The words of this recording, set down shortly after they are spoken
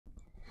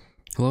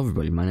Hello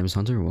everybody, my name is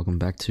Hunter and welcome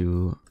back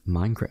to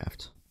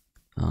Minecraft.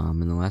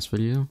 In the last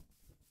video,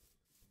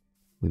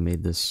 we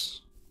made this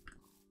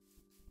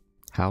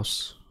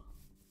house.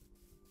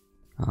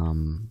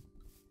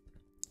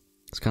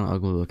 It's kind of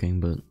ugly looking,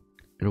 but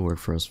it'll work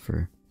for us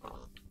for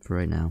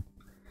right now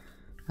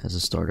as a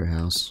starter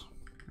house.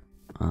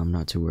 I'm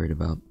not too worried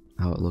about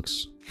how it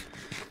looks.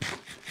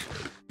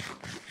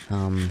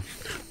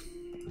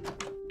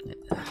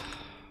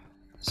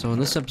 So in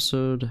this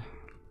episode,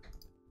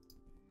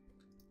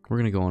 we're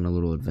gonna go on a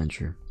little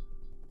adventure.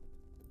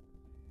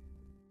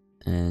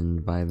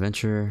 And by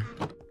adventure,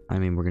 I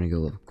mean we're gonna go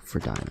look for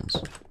diamonds.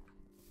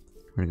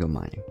 We're gonna go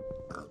mining.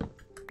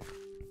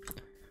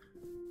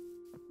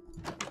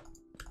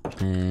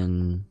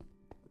 And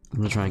I'm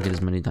gonna try and get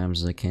as many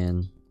diamonds as I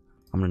can.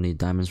 I'm gonna need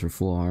diamonds for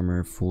full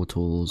armor, full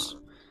tools,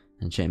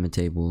 enchantment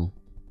table.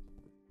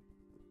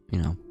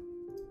 You know,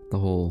 the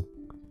whole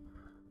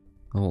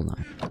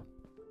nine.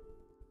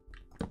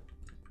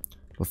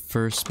 But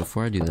first,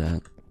 before I do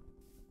that,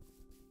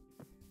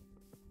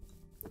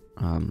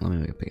 let me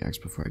make a pickaxe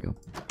before I go.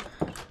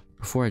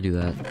 Before I do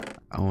that,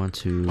 I want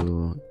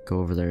to go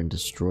over there and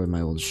destroy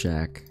my old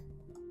shack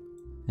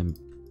and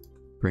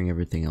bring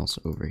everything else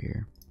over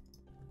here.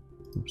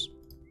 Oops.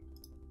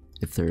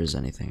 If there is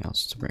anything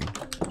else to bring.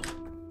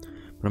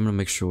 But I'm gonna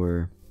make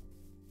sure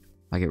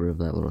I get rid of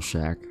that little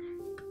shack.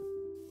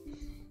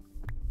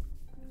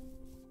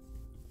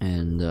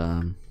 And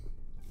I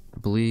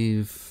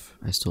believe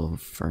I still have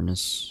a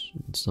furnace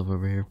and stuff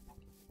over here.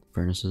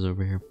 Furnaces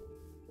over here.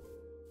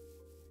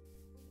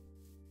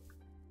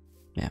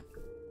 Yeah.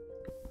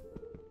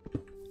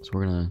 So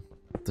we're gonna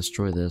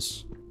destroy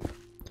this.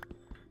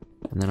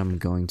 And then I'm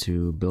going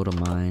to build a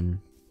mine.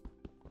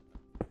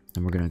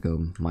 And we're gonna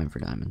go mine for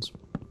diamonds.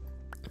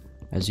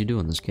 As you do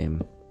in this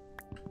game.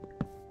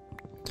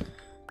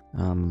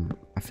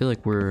 I feel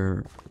like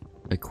we're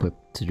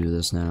equipped to do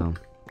this now.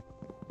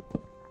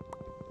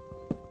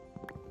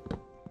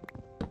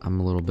 I'm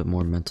a little bit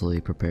more mentally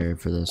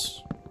prepared for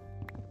this.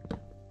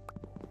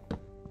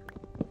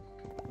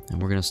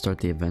 And we're gonna start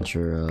the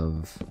adventure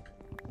of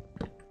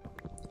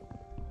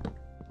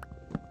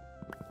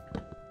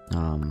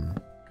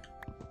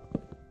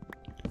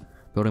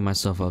building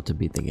myself up to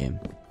beat the game.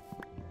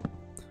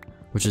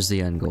 Which is the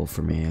end goal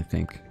for me, I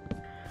think.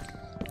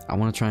 I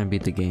want to try and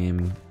beat the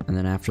game, and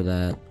then after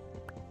that,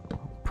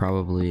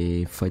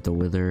 probably fight the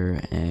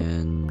Wither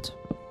and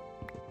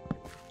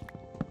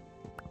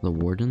the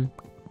Warden,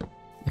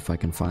 if I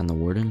can find the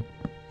Warden.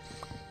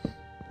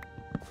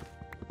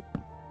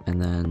 And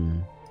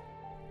then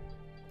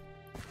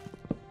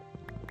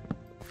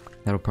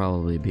that'll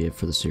probably be it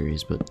for the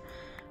series, but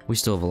we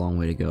still have a long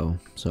way to go,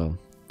 so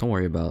don't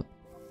worry about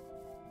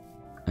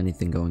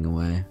anything going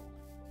away.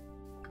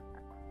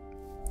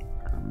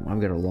 I've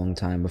got a long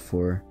time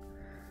before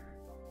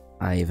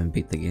I even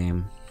beat the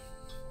game.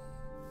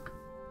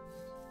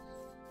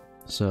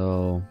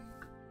 So,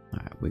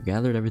 alright, we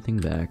gathered everything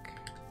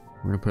back.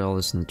 We're gonna put all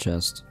this in the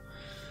chest.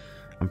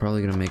 I'm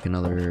probably gonna make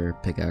another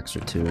pickaxe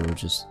or two,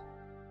 just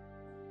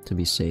to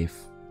be safe.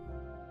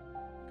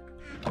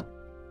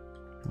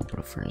 I'll put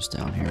a furnace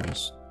down here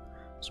just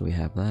so we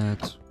have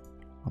that.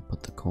 I'll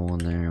put the coal in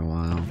there a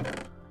while.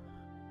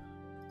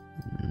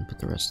 And put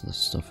the rest of the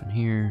stuff in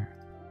here.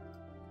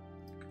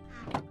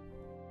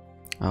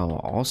 Oh,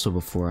 also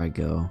before I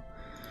go,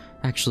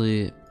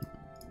 actually,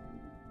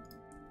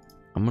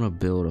 I'm gonna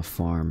build a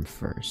farm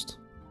first.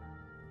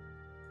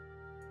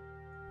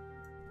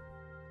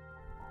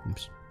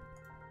 Oops.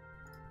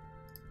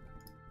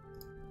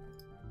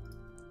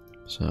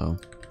 So,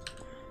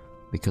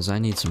 because I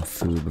need some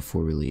food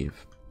before we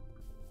leave.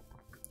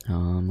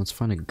 Let's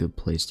find a good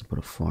place to put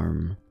a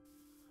farm.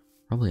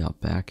 Probably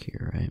out back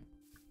here, right?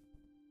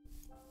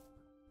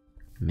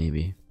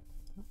 Maybe.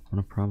 I'm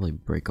gonna probably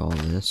break all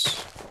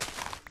this.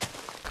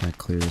 Kind of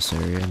clear this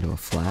area into a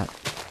flat.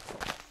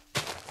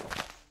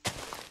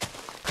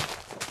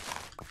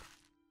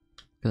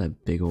 Look at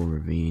that big old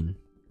ravine.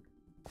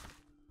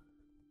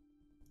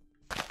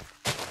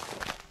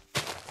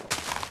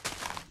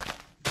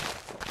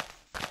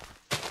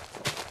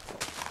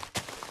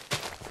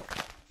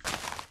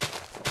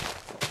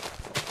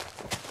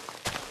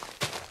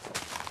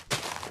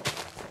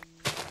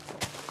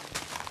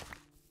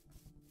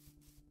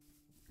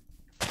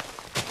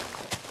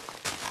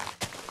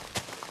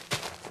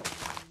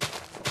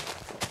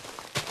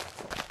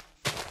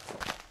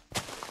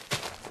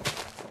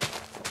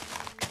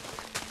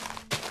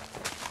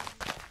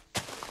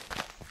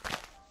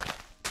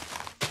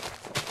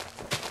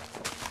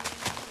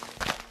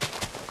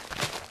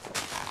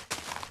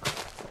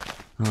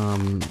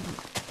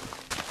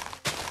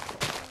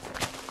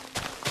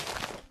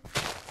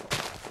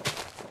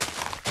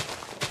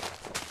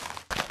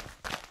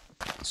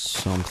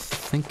 So I'm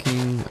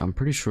thinking, I'm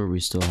pretty sure we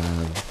still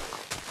have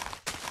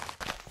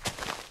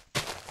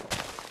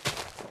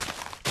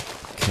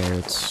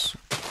carrots,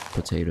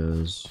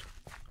 potatoes,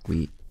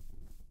 wheat.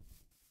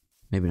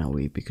 Maybe not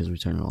wheat because we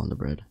turn it all into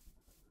bread.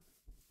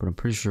 But I'm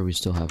pretty sure we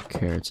still have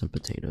carrots and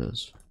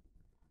potatoes.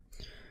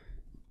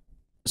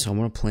 So I'm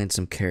gonna plant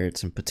some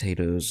carrots and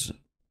potatoes.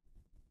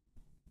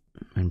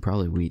 And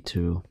probably wheat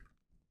too.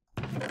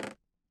 Let's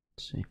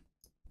see.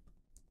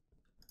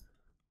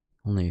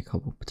 Only a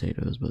couple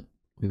potatoes, but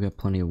we've got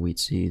plenty of wheat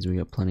seeds. We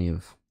got plenty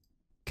of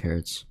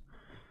carrots.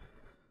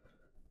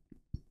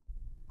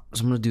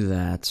 So I'm gonna do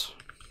that.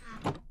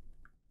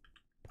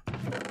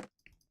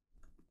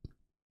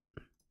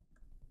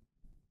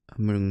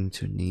 I'm going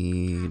to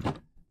need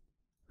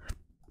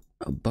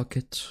a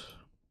bucket.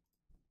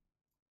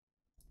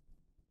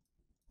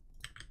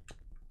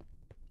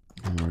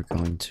 And we're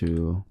going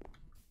to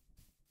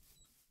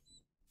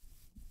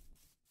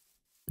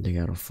dig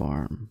out a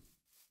farm.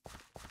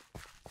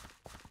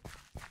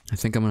 I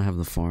think I'm gonna have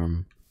the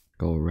farm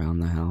go around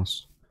the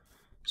house.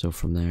 So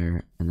from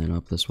there and then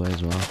up this way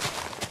as well.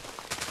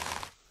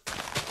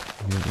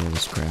 Here's all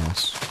this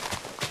grass.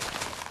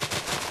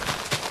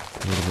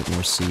 A little bit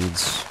more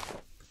seeds.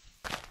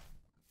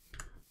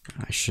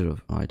 I should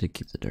have. Oh, I did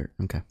keep the dirt.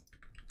 Okay.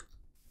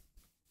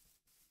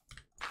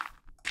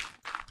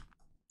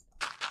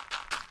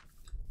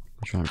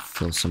 I'm trying to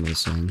fill some of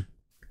this in.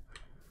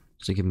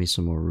 Just to give me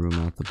some more room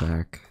out the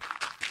back.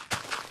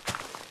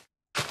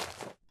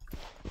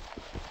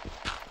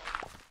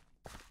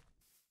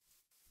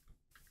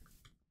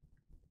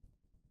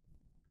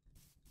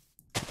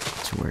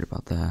 Not too worried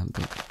about that,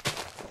 but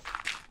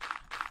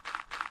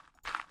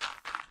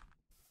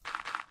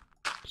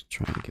just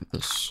try and give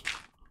this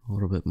a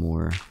little bit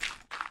more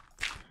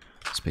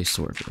space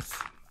to work with.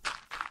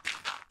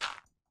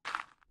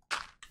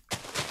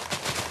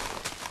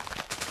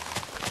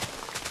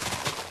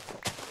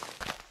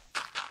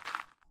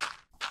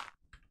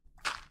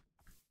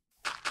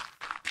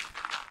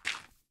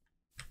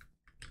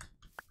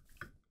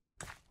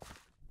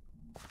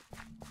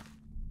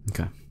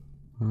 Okay.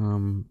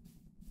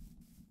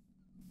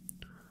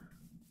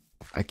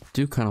 I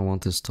do kind of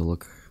want this to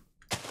look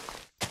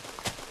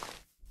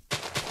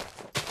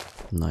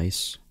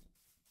nice.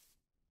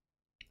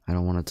 I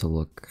don't want it to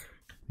look,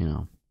 you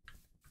know,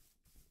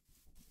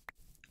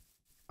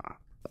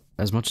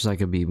 as much as I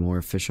could be more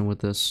efficient with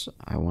this,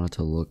 I want it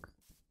to look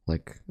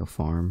like a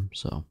farm,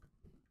 so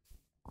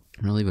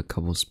I'm gonna leave a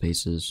couple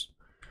spaces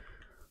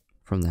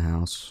from the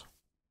house,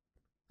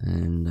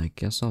 and I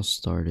guess I'll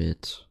start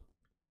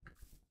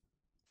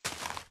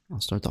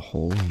the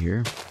hole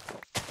here.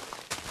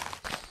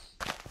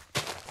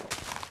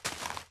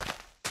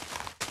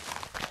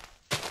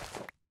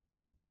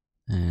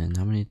 And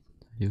how many?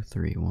 I do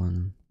 3.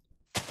 1,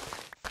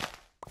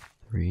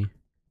 3.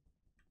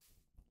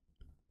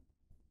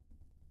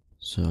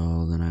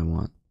 So then I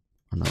want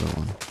another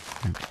one.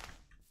 Right.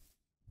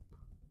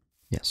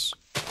 Yes.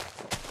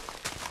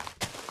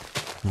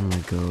 I'm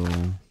gonna go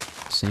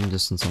same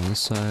distance on this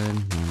side,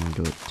 and I'm gonna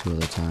do it 2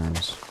 other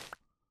times.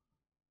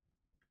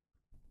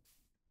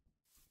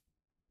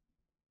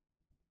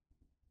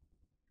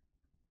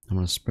 I'm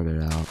gonna spread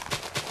it out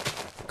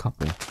a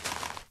couple. I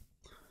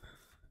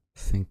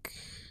think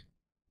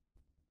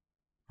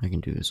I can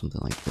do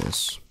something like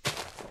this.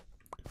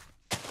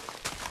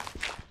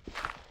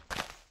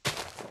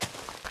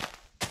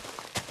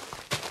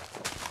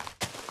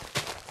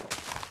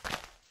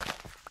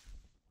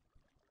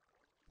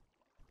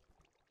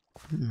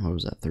 What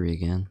was that, 3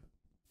 again?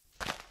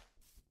 Do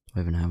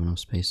I even have enough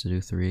space to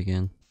do 3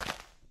 again?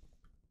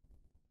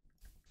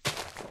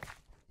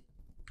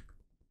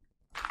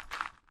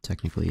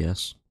 Technically,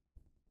 yes.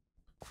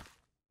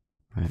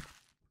 Right.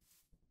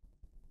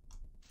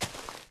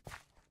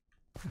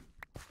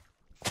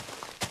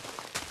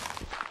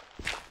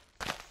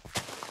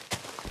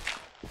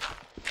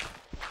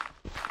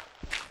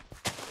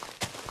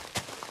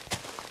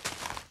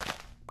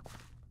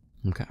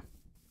 Okay.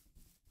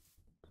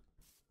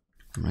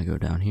 I'm gonna go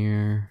down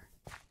here,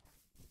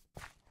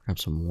 grab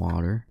some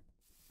water,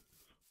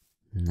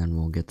 and then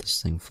we'll get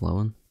this thing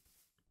flowing.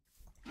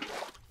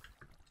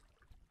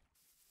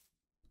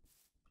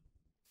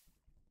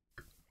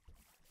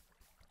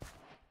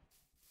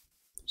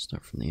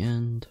 Start from the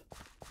end.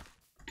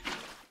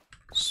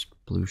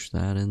 Sploosh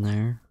that in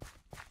there.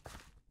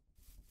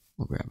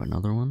 We'll grab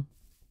another one.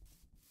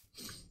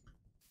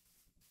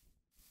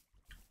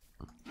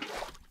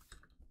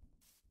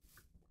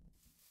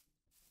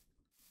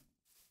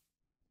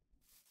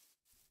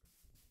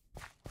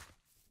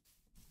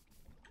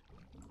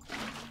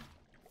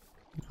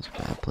 That's a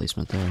bad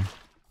placement there.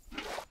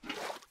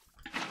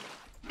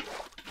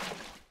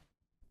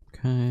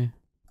 Okay.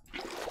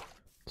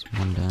 It's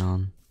one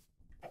down.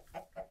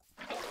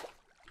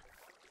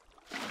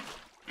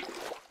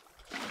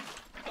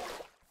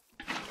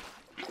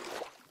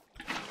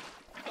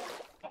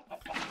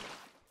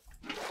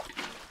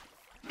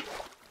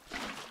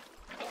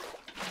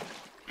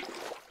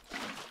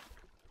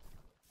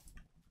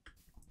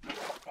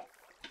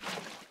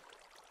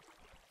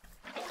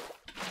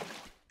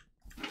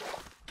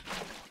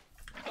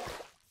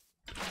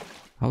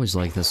 I always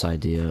like this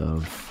idea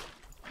of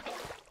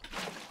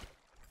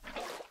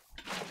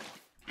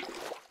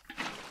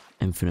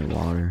infinite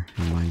water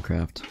in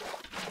Minecraft.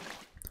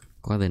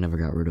 Glad they never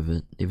got rid of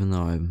it, even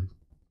though I'm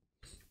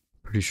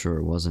pretty sure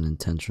it wasn't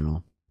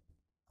intentional.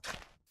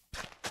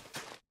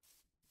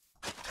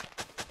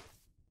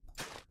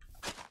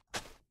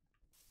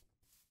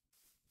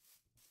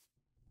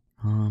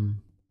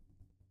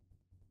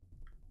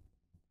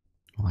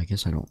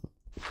 guess I don't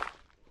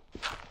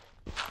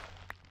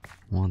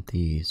want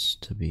these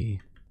to be...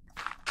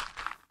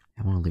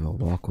 I want to leave a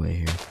walkway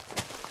here.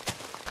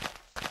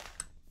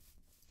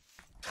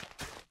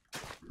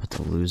 But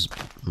to lose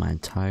my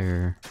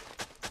entire...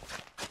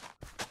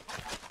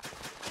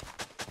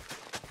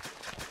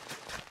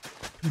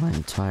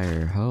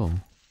 hoe.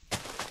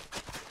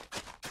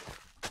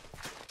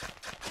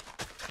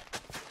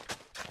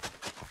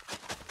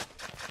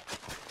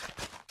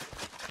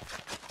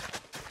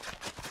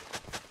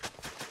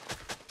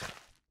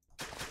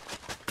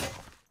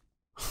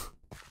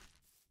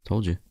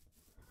 Told you.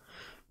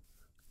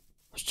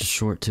 It's just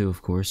short too,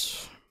 of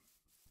course.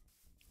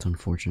 It's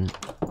unfortunate.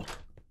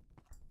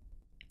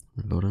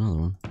 Build another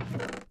one.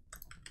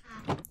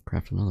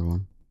 Craft another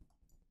one.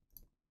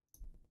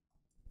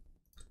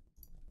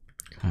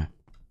 Okay.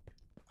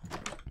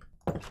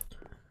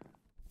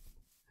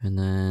 And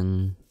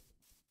then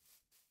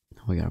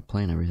we gotta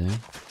plan everything.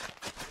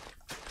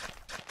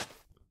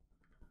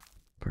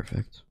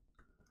 Perfect.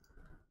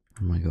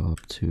 I'm gonna go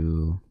up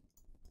to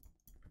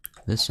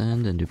this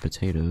end and do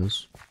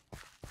potatoes.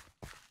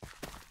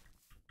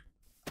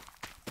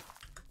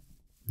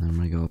 And I'm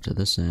gonna go up to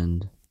this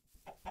end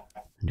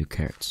and do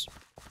carrots.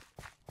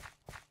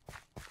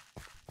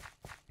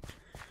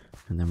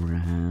 And then we're gonna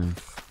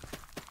have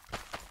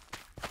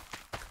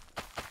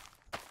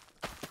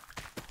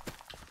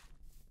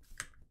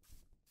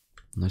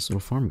a nice little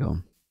farm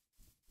going.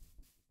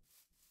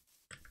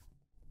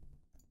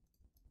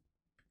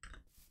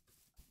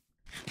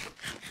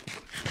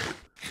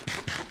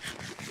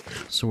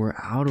 So we're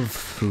out of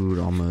food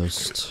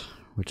almost,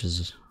 which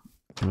is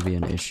gonna be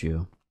an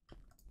issue.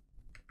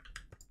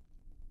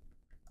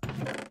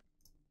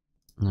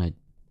 And I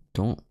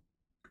don't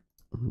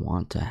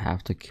want to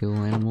have to kill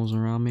animals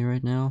around me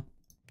right now,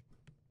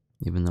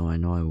 even though I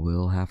know I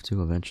will have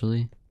to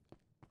eventually.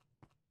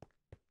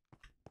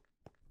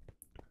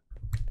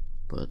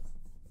 But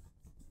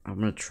I'm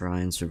gonna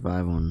try and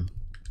survive on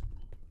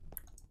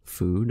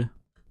food,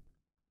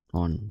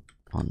 on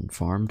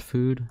farmed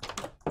food.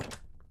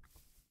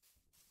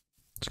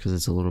 Just because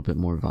it's a little bit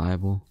more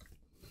viable.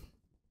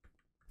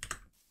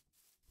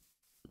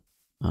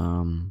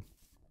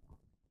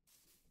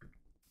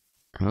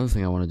 Another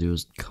thing I want to do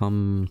is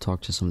come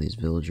talk to some of these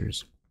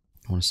villagers.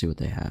 I want to see what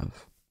they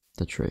have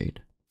to trade.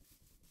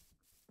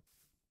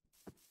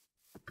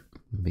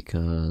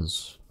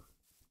 Because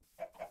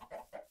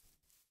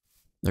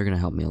they're going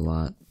to help me a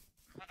lot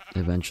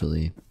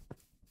eventually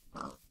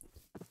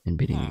in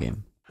beating the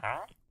game.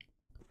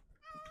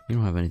 You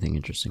don't have anything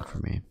interesting for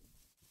me.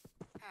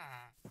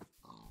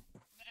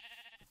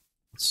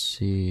 Let's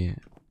see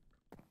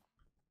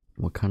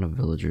what kind of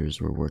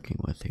villagers we're working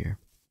with here.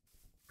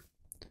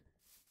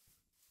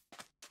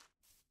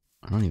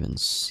 I don't even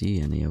see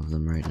any of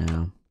them right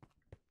now.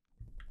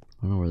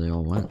 I don't know where they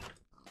all went.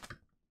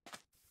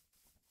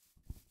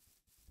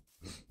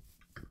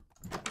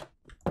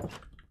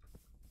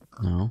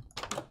 No.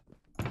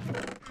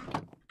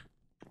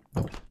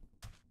 Oh.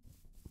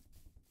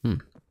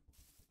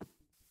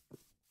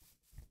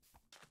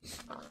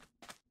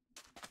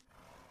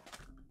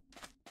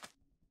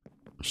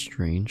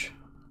 Strange.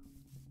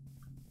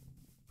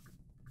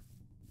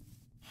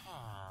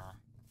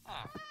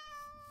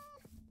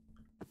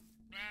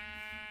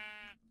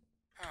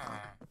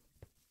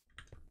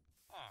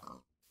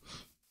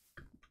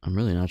 I'm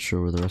really not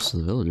sure where the rest of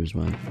the villagers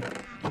went.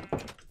 I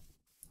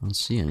don't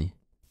see any.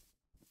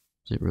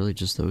 Is it really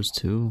just those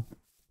two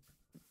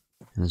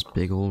in this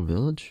big old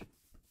village?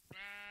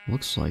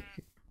 Looks like...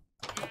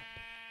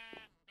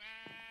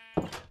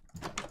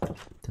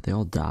 Did they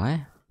all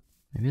die?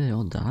 Maybe they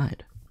all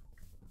died.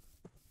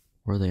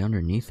 Or are they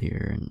underneath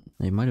here? And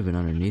they might have been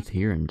underneath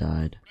here and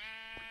died.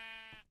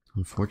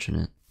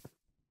 Unfortunate.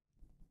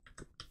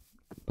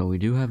 But we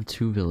do have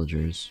 2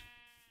 villagers.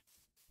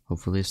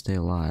 Hopefully they stay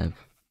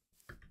alive.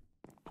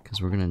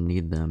 Because we're gonna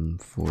need them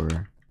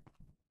for...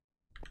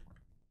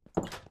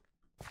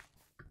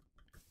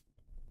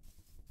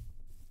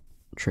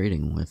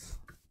 trading with.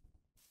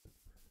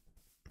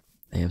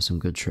 They have some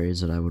good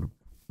trades that I would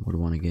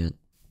want to get.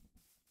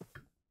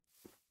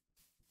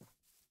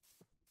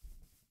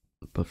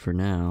 But for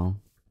now,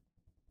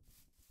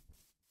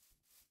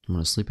 I'm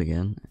gonna sleep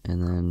again,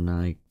 and then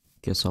I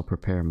guess I'll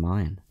prepare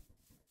mine.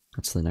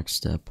 That's the next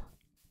step.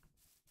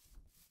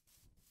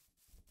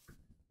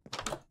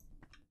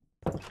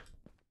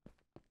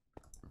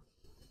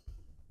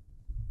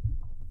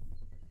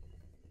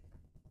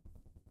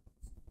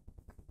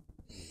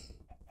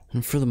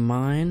 And for the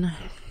mine,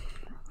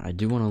 I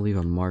do want to leave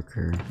a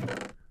marker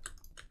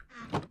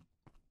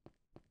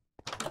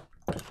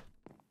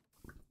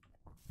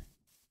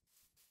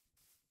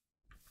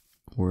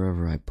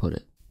wherever I put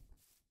it,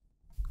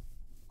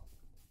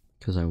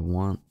 because I don't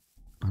want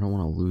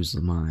to lose the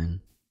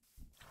mine.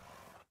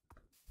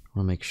 I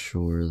want to make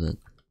sure that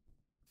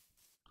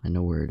I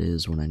know where it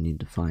is when I need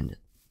to find it.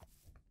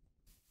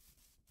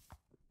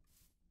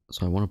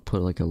 So I want to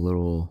put like a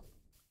little,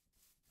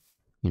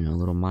 you know,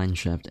 little mine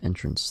shaft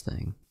entrance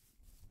thing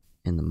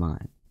in the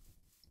mine.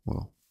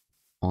 Well,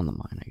 on the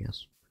mine, I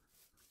guess.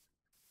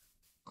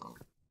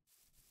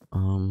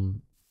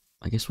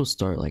 I guess we'll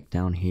start like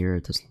down here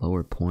at this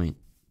lower point.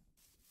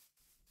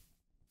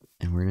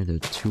 And we're gonna do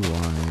it 2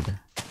 wide.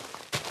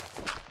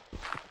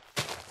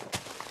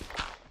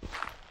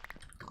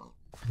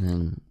 And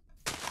then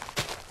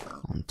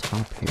on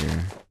top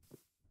here,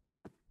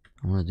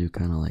 I want to do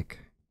kind of like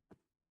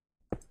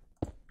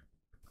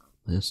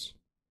this.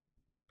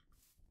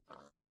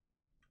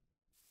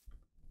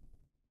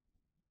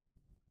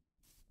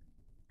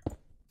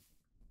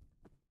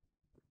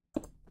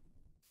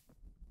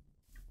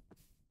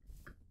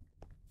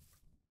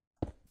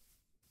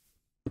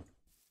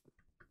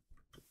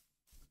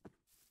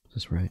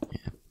 Is this right? Yeah.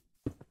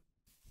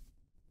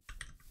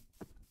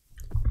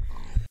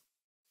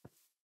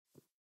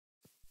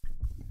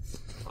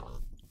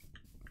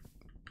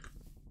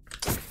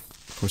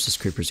 Of course, this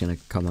creeper's gonna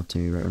come up to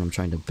me right when I'm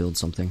trying to build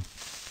something.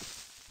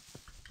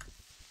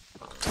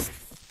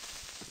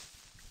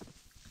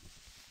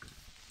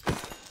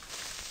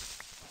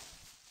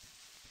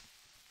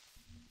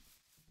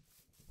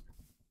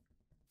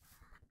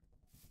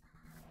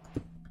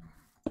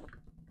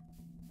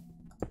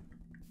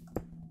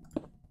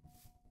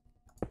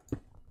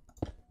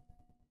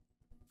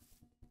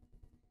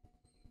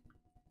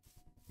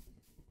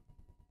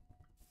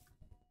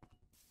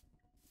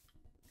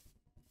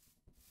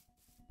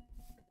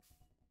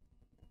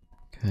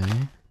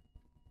 Okay.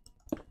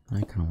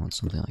 I kind of want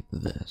something like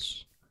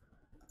this.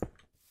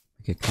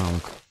 Make it kind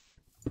of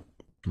look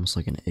almost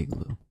like an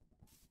igloo.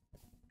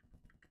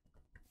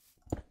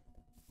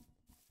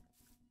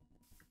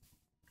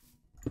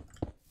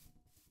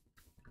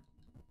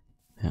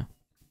 Yeah,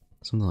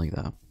 something like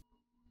that.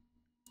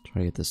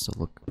 Try to get this to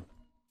look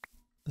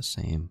the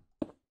same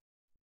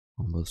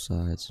on both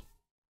sides.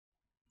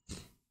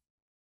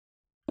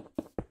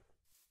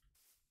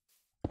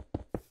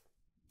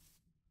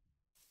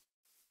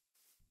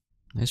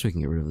 I guess we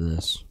can get rid of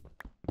this.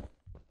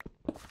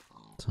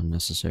 It's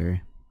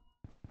unnecessary.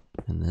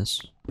 And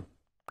this.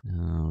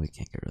 No, we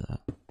can't get rid of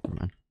that. Never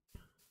mind.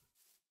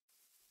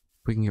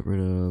 We can get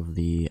rid of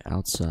the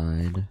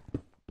outside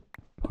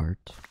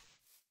part.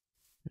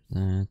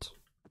 That.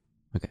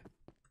 Okay.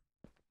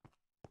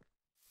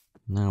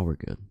 Now we're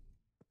good.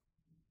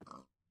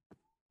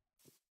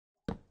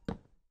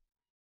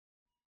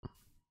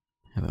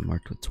 Have it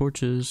marked with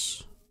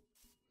torches.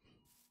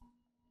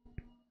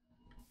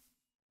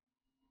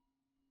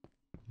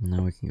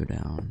 Now we can go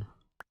down.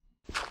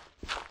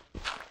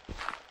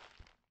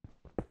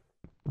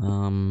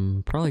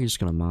 Probably just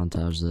gonna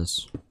montage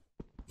this.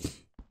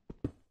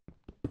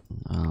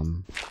 A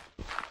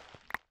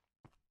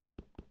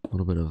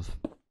little bit of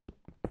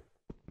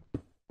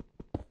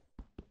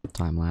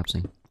time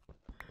lapsing.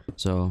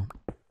 So,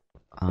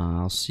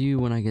 I'll see you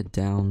when I get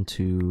down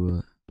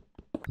to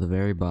the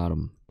very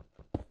bottom.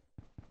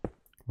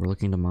 We're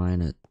looking to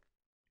mine at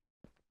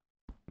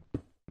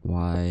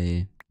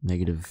Y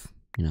negative,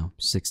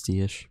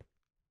 60-ish,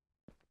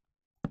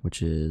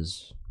 which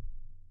is,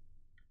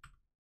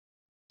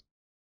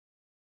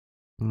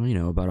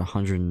 about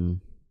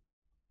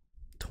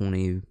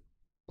 120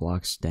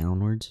 blocks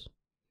downwards.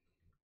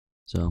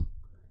 So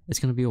it's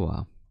gonna be a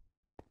while.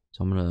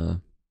 So I'm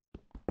gonna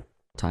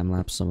time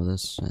lapse some of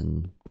this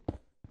and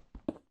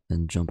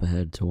then jump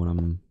ahead to when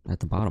I'm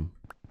at the bottom.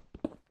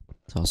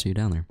 So I'll see you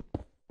down there.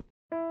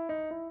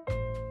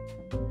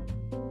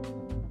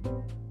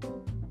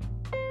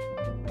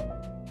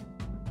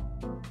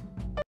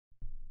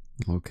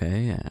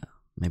 Okay,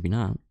 maybe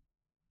not.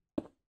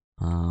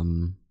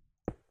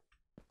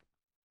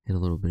 Hit a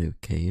little bit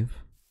of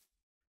cave.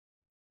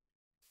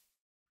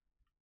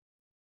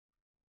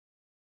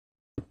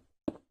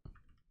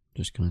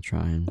 Just gonna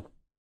try and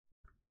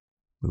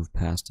move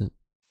past it.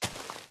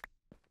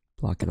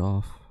 Block it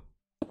off.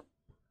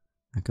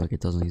 Act like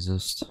it doesn't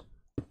exist.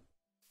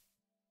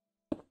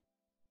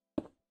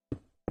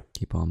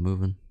 Keep on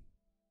moving.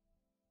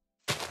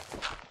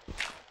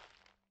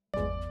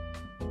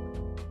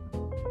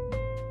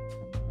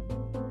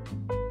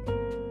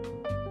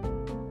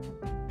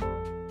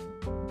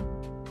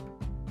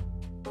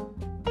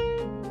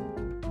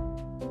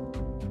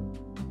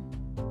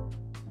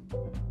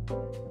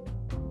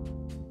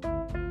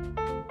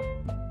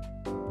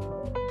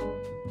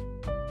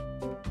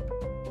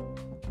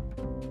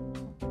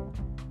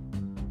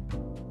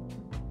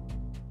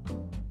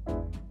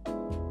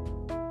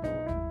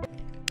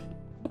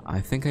 I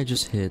think I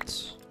just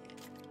hit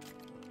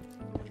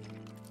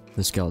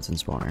the skeleton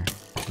spawner.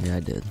 Yeah, I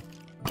did.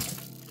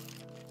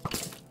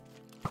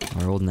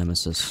 Our old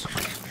nemesis.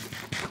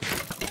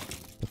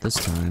 But this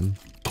time,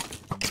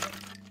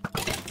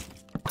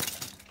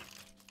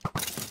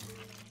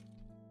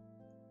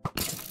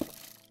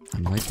 I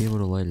might be able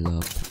to light it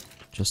up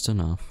just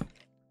enough.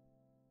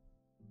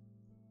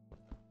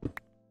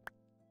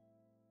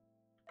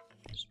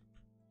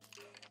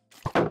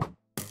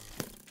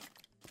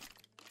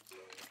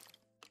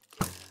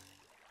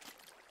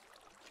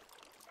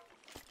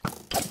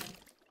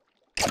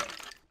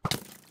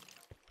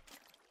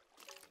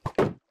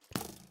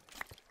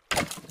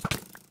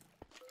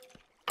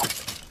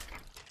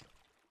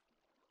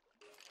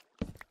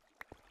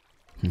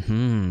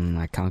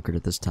 I conquered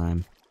it this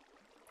time.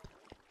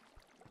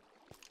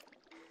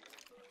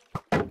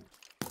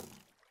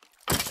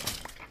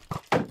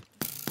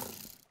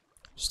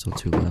 Still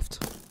 2 left.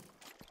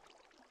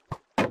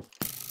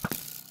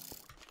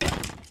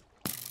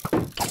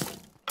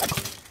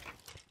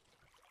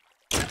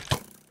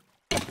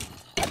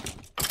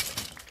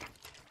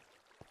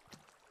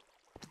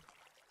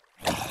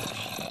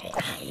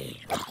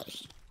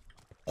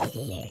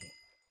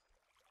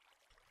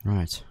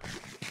 Right.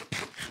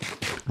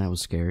 That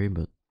was scary,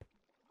 but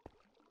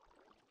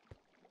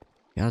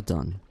got it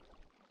done.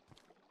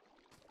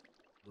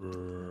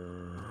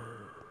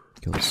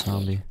 Kill the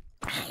zombie.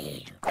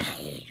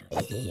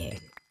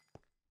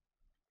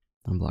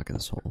 I'm blocking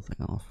this whole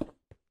thing off.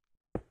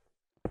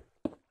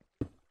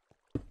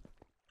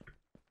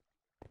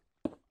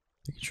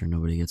 Making sure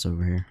nobody gets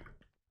over here.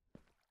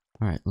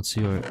 Alright, let's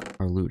see what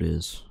our loot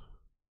is.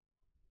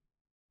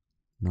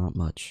 Not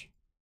much.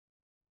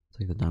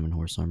 Take the diamond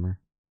horse armor.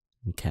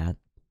 And cat.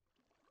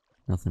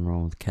 Nothing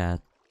wrong with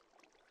cat.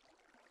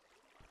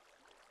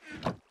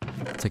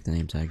 Take the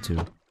name tag too.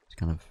 It's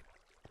kind of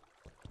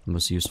the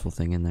most useful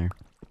thing in there.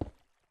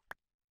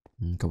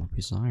 And a couple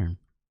pieces of iron.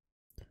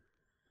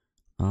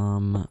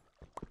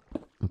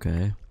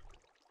 Okay.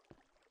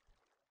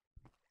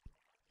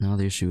 Now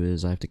the issue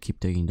is I have to keep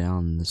digging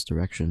down in this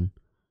direction.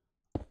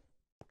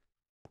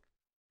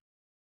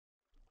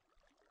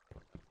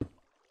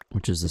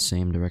 Which is the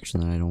same direction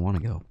that I don't want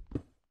to go.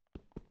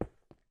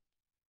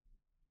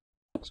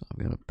 So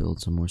I've got to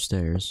build some more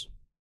stairs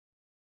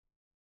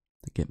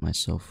to get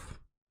myself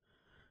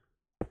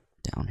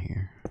down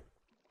here.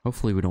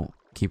 Hopefully we don't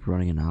keep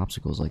running into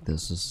obstacles like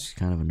this. This is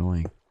kind of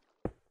annoying.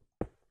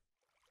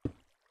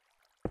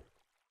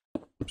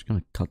 I'm just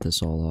gonna cut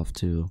this all off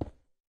too.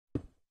 I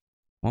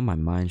want my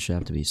mine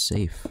shaft to be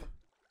safe.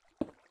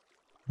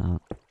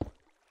 Not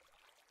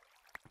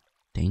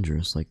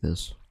dangerous like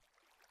this.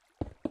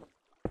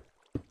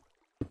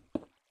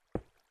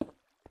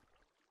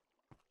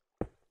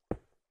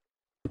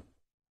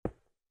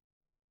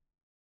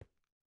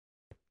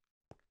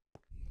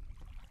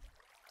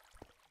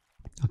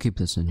 I'll keep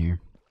this in here.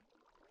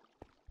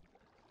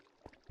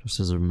 Just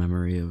as a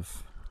memory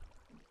of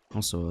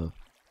also a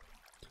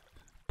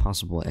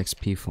possible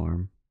XP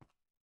farm.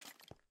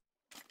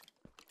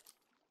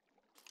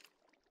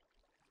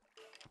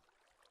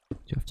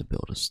 You have to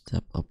build a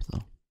step up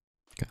though.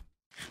 Okay.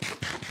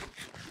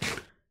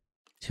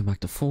 Get back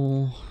to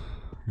full.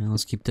 And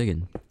let's keep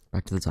digging.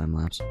 Back to the time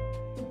lapse.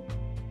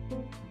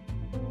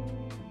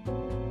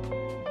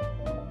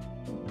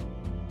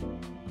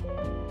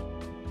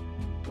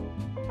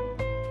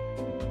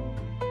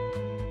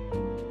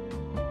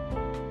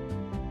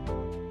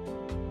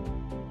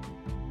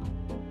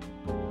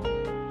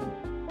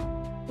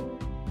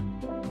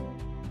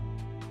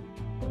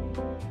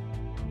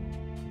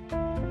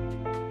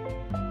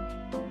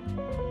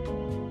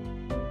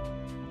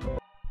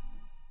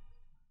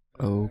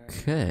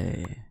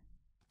 Okay.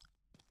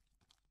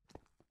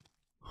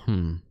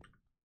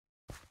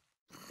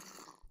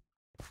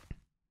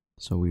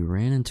 So we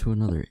ran into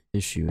another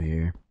issue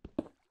here.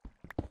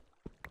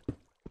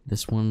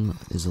 This one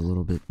is a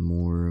little bit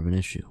more of an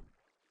issue.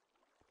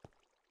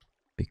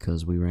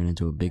 Because we ran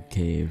into a big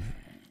cave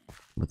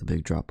with a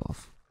big drop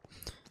off.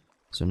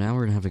 So now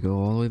we're gonna have to go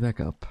all the way back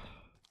up.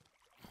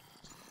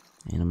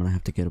 And I'm gonna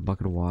have to get a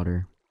bucket of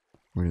water.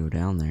 We're gonna go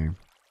down there.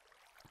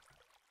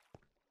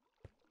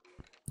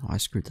 Oh, I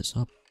screwed this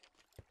up.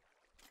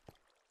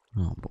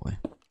 Oh boy.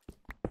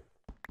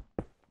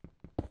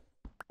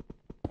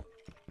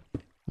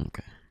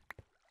 Okay.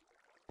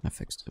 I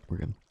fixed it. We're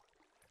good.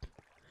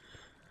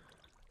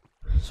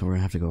 So we're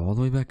gonna have to go all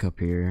the way back up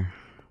here.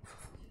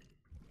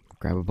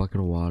 Grab a bucket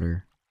of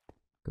water.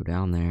 Go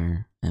down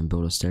there and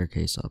build a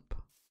staircase up.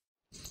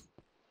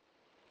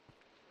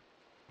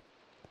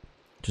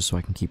 Just so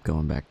I can keep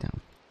going back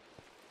down.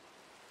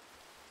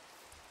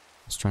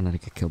 Let's try not to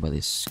get killed by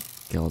these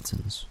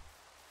skeletons.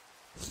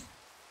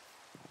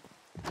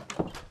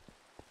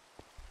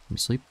 Let me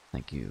sleep.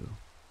 Thank you.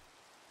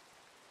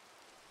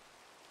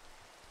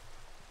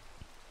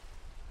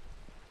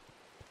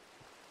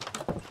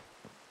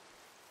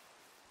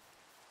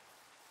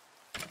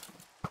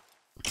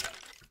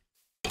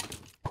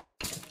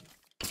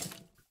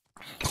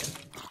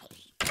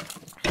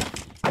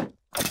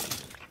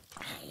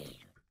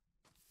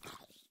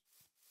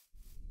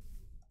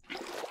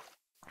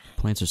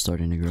 Plants are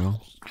starting to grow.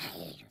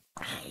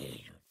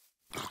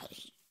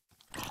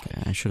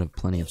 Okay, I should have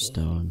plenty of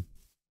stone.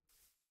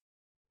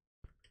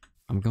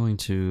 I'm going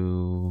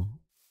to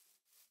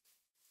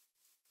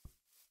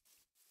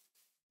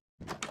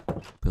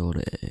build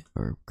a,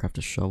 or craft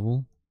a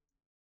shovel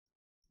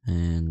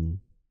and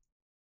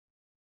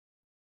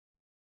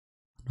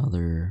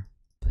another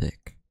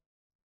pick.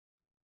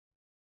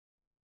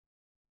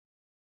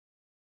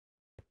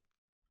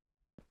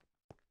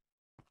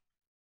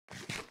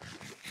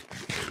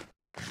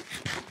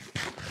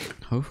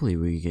 Hopefully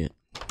we get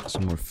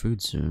some more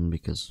food soon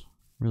because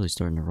I'm really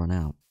starting to run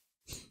out.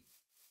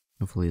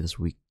 Hopefully this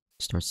week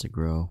starts to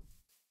grow.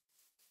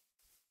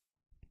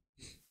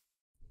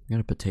 Got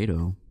a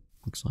potato,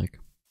 looks like.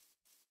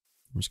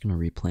 I'm just gonna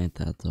replant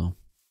that though.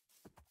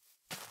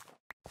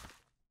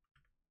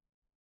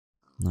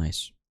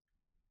 Nice.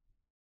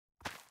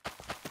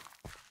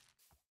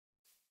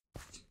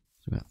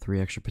 So we got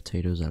 3 extra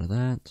potatoes out of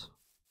that.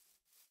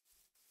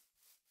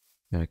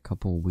 Got a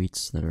couple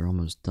wheats that are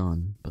almost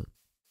done, but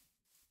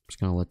I'm just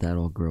gonna let that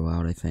all grow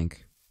out, I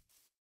think.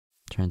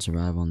 Try and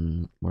survive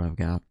on what I've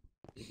got.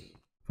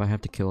 If I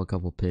have to kill a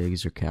couple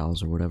pigs or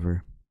cows or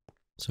whatever,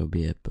 so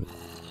be it, but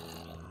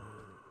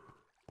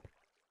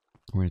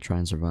we're gonna try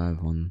and survive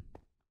on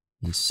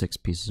these 6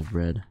 pieces of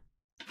bread.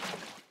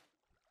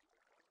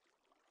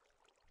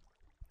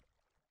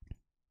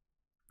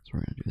 So we're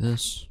gonna do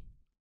this.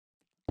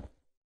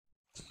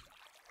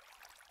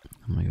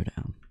 I'm gonna go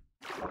down.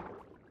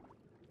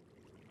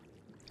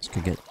 This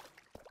could get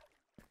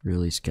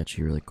really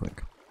sketchy really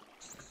quick.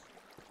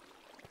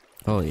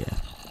 Oh yeah.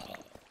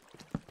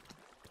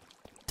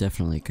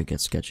 Definitely could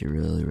get sketchy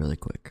really, really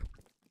quick.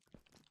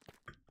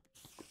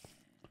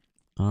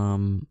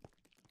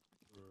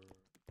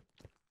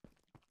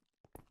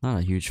 Not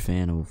a huge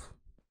fan of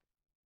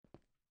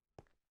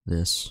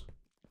this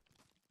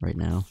right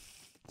now.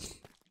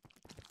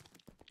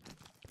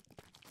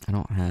 I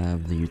don't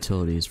have the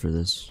utilities for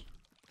this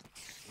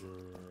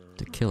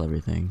to kill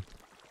everything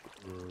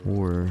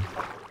or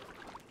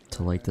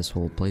to light this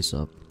whole place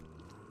up.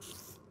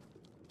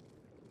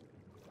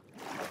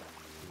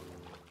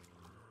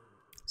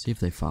 See if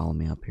they follow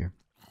me up here.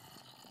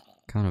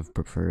 Kind of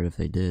prefer it if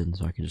they did,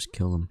 so I could just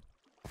kill them.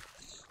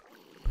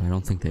 But I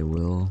don't think they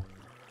will.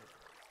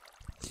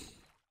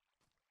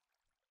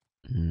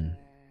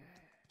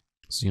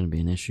 This is gonna be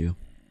an issue.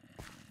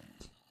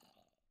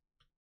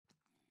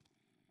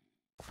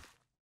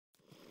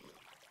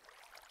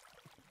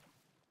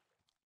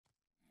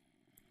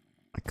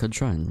 I could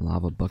try and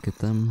lava bucket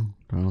them,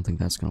 but I don't think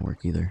that's gonna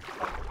work either.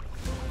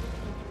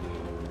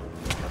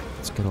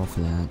 Let's get off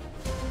of that.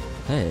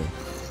 Hey!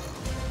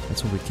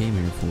 That's what we came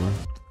here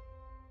for.